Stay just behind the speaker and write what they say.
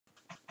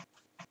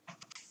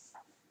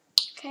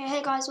Okay,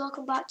 hey guys,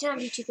 welcome back to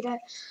another YouTube video.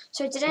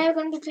 So today we're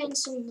going to be playing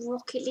some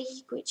Rocket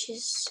League, which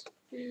is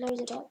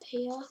loaded up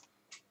here.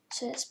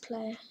 So let's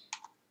play.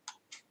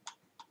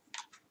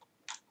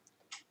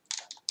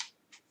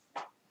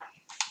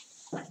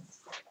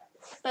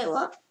 Wait,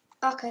 what?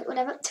 Okay,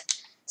 whatever.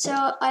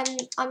 So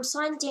I'm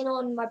signed in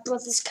on my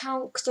brother's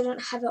account because I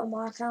don't have it on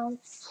my account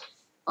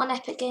on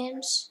Epic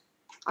Games.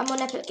 I'm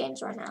on Epic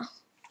Games right now.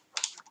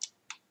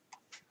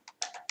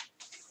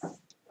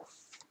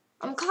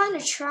 I'm kind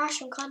of trash.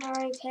 I'm kind of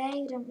okay.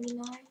 I don't really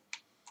know.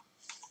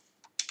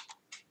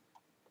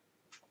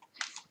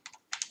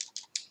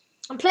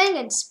 I'm playing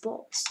against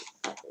bots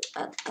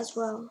as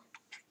well.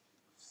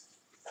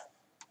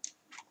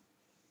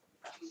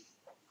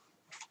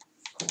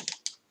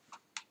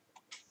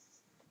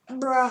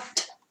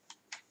 Bruh.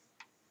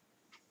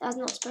 That's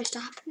not supposed to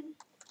happen.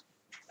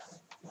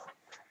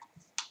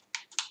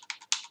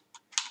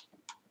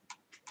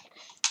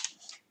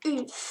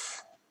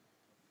 Oof.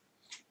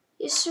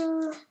 Yes,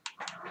 sir.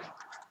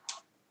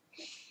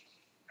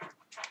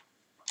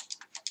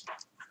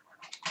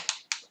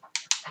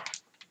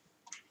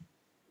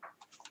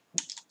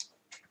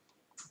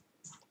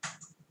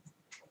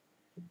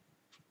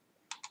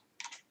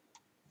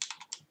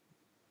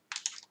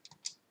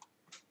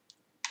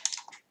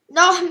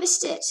 No, I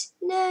missed it.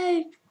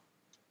 No.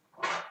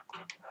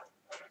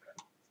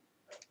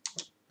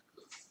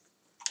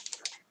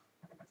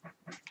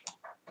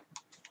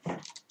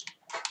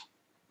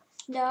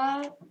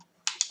 No.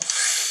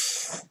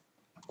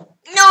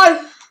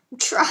 No! I'm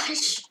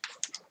trash.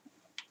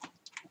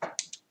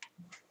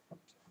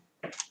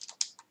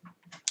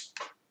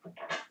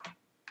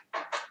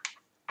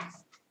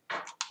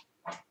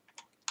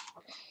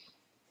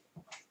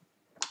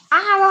 Ow,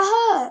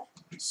 I hurt.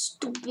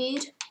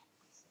 Stupid.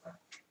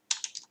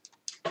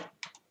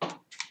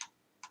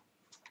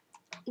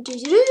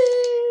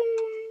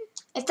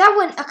 If that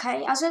went,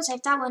 okay, I was gonna say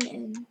if that went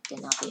in,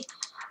 then that'd be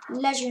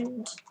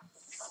legend.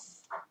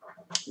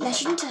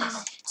 Legend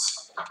has it.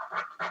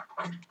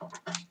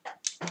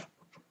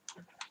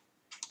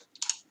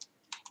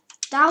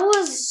 That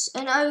was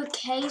an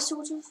okay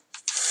sort of.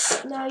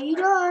 No, you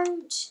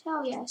don't.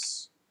 Hell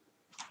yes.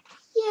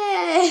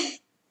 Yay.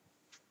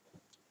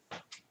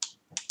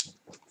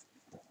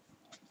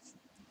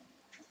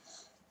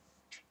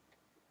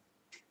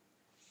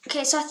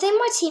 Okay, so I think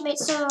my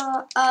teammates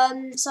are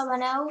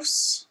someone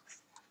else.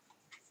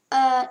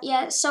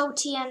 Yeah,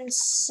 Salty and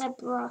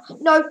Zebra.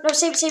 No,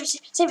 save it.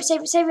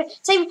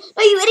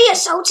 No, you idiot,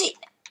 Salty.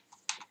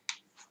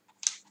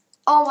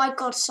 Oh my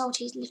god,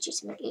 Salty is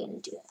legitimately gonna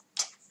do it.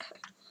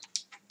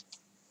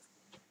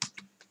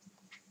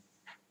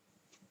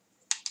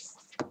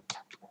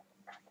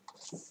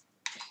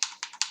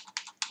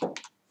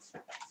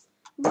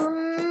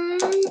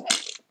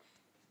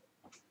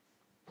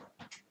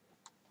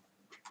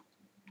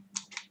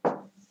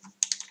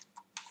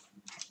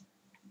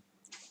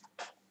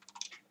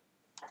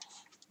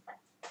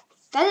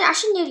 That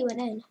actually nearly went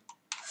in.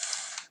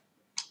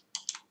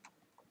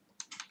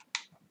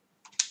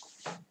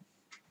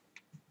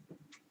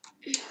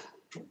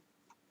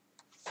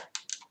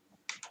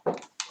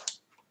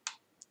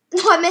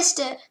 No, I missed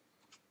it.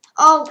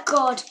 Oh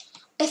god.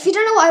 If you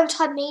don't know what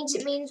overtime means,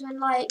 it means when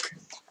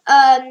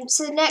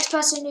so the next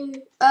person who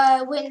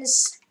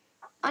wins,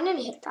 I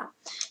nearly hit that.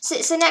 So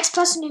it's the next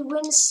person who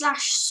wins /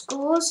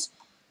 scores.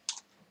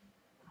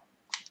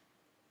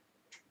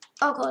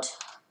 Oh god.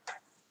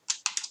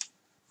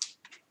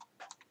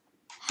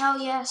 Hell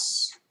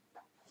yes.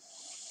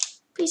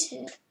 Please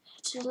hit it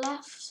to the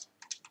left.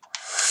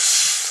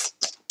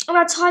 I'm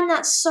gonna time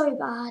that so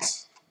bad.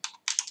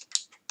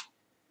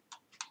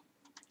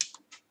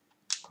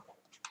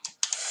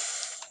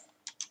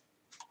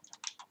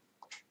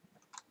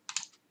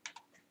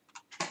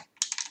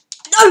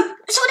 No!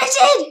 That's what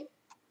I did!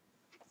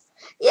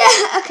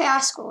 Yeah, okay, I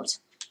scored.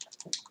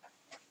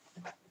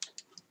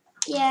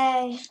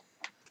 Yay.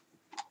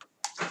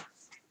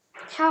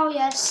 Hell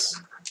yes.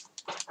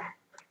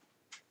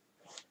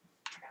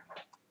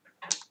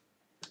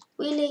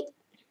 Really?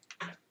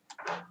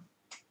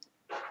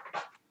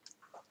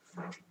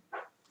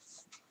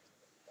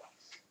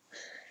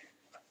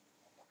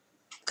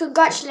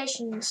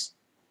 Congratulations.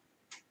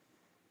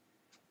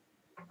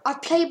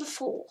 I've played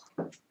before.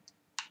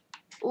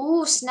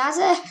 Ooh,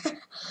 Snazzy.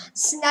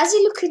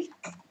 Snazzy looking.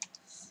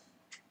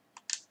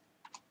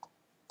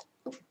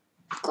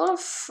 Got a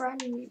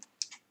friend.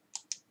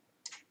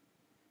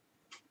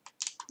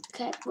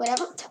 Okay,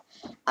 whatever.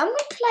 I'm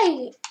gonna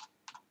play.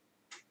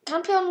 Can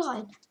I play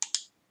online?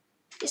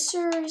 Yes,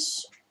 sir.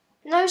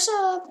 No,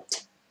 sir.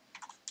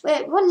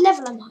 Wait, what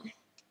level am I?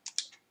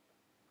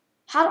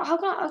 How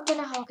can I don't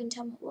know how I can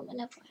tell what my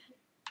level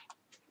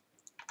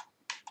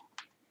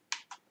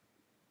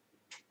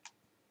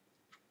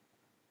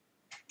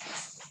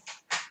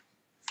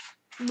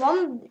I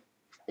am.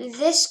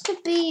 This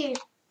could be.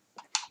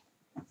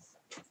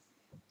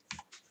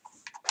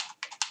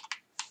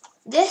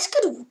 This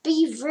could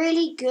be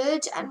really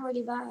good and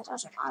really bad. I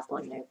don't know. I've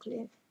got no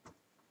clue.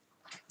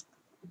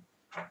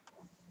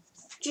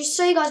 Just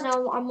so you guys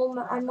know, I'm on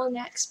the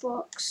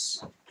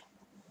Xbox.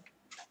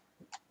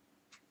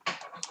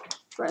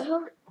 Right,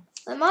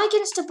 am I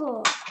against a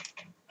bot?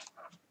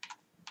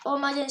 Or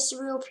am I against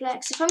a real player?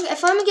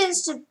 If I'm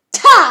against a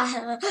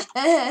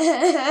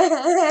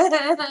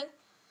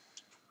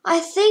I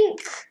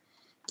think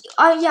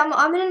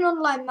I'm in an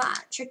online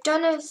match. I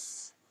don't know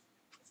if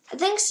I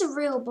think it's a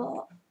real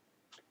bot.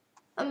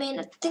 I mean,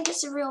 I think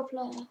it's a real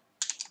player.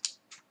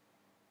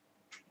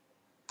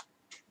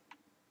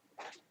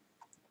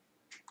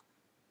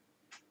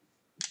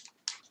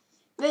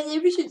 Maybe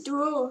we should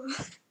draw.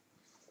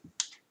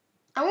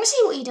 I want to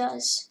see what he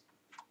does.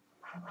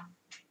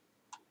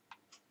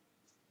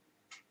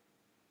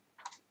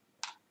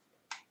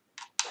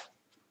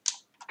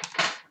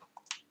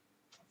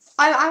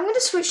 I'm going to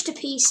switch to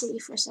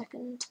PC for a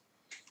second.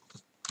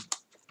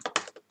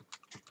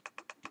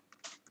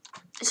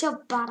 Let's see how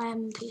bad I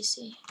am on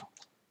PC.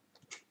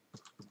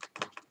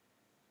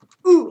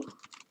 Ooh.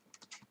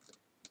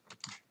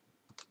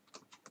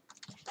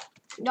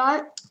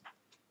 No.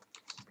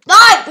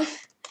 No!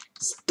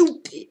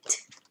 Stupid.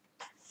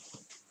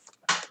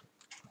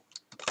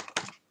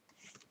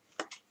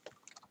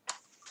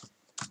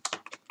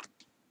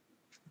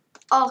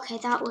 Okay,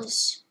 that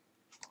was...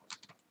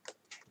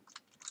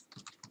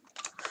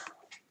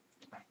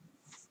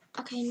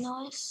 Okay,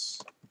 nice.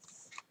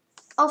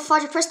 Oh,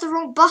 fudge, I pressed the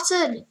wrong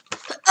button.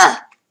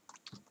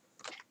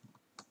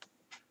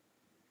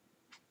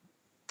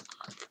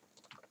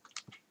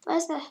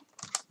 Where's the...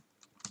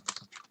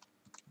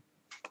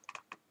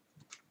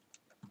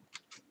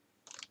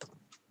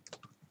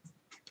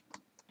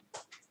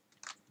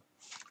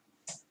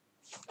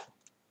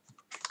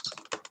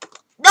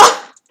 No!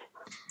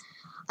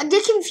 I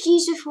get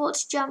confused with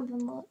what's jump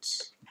and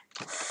what's...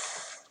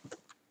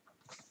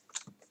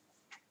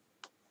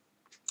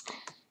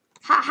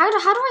 How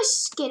do I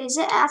skid? Is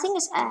it? I think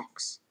it's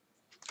X.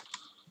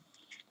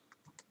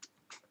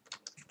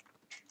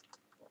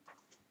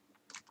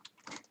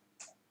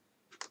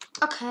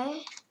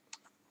 Okay.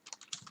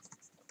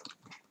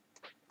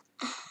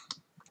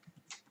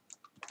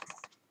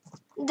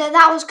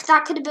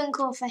 That could have been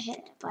cool if I hit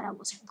it, but it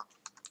wasn't cool.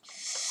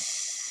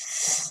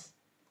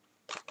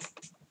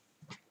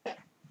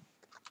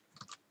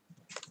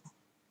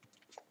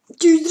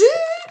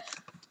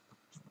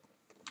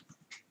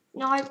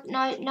 No.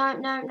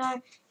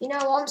 You know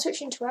what? I'm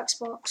switching to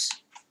Xbox.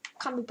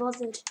 Can't be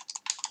bothered.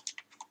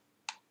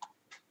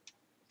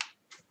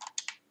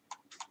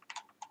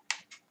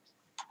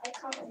 I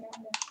can't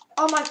remember.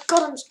 Oh my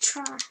god, I'm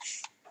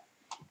trash.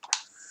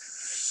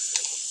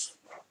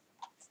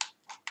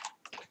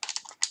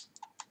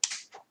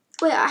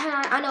 Wait,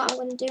 I know what I'm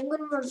going to do. I'm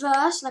going to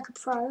reverse like a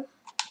pro.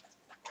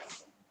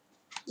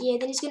 Yeah,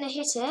 then he's going to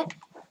hit it.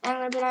 And I'm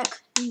going to be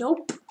like,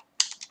 nope.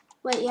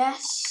 Wait,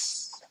 yes.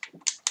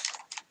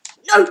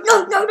 No,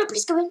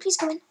 please go in, please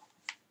go in.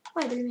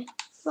 Why are you bullying me?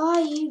 Why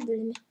are you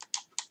bullying me?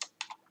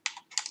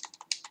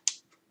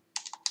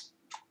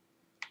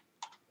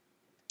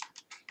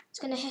 He's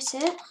going to hit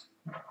it.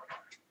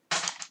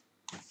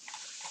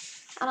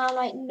 And I'm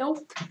like,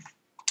 nope.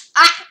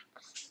 Ah!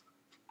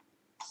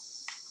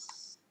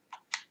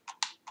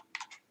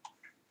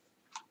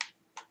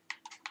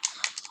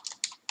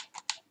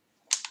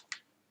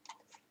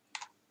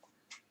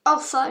 Oh,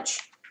 fudge.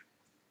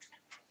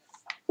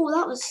 Oh,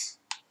 that was...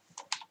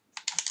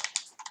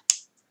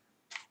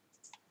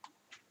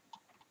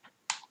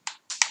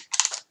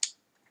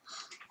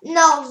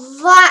 No,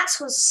 that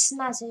was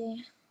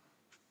snazzy.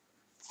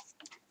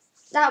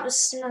 That was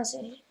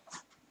snazzy.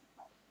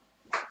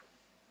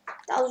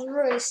 That was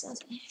really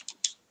snazzy.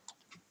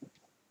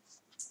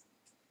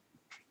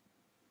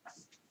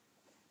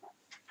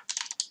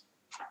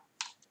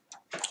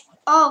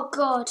 Oh,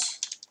 God.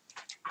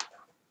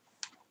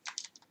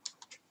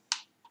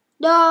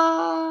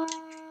 No.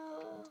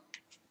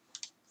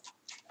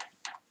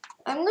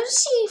 I'm going to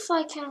see if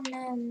I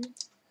can...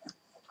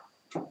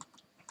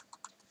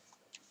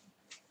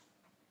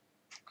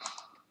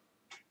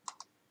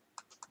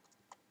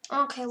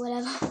 Okay,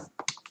 whatever.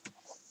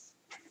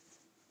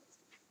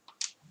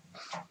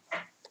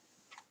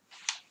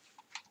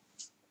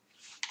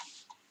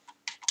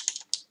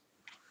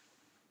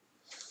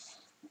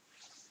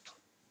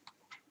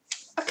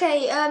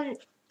 Okay, I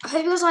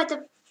hope you guys liked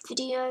the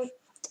video.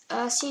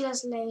 See you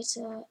guys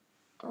later.